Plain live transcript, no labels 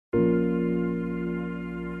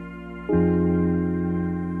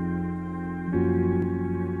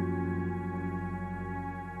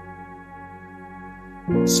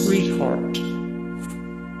Sweetheart.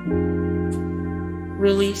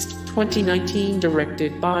 Released 2019,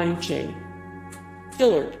 directed by J.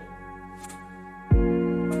 Gillard.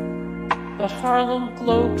 The Harlem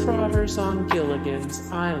Globetrotters on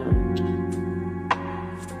Gilligan's Island.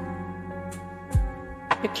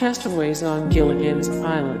 The Castaways on Gilligan's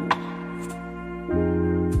Island.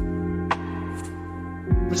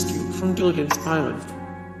 Rescue from Gilligan's Island.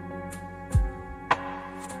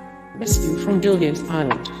 Rescue from Gilligan's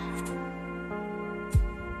Island.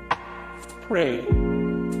 Prey.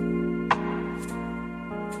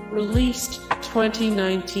 Released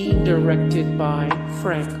 2019, directed by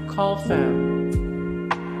Frank Colfam.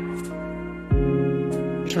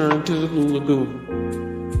 Return to the Blue Lagoon.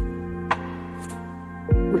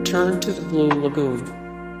 Return to the Blue Lagoon.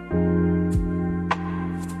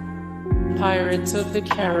 Pirates of the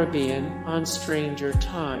Caribbean on Stranger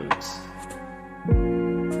Times.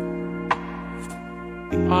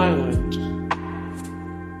 The Island.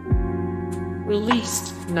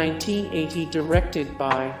 Released 1980, directed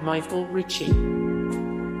by Michael Ritchie.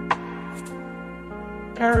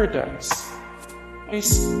 Paradise.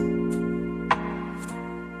 Ice.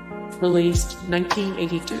 Released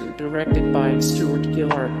 1982, directed by Stuart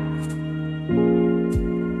Gillard.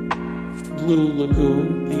 Blue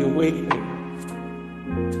Lagoon, The Awakening.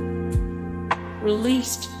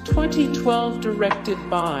 Released 2012, directed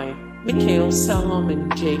by Mikhail Salom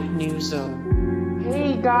and Jake Newzone.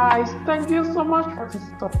 Hey guys, thank you so much for the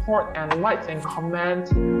support and likes and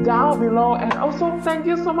comments down below, and also thank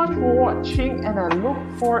you so much for watching, and I look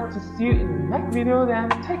forward to see you in the next video. Then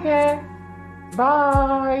take care,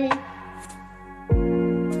 bye.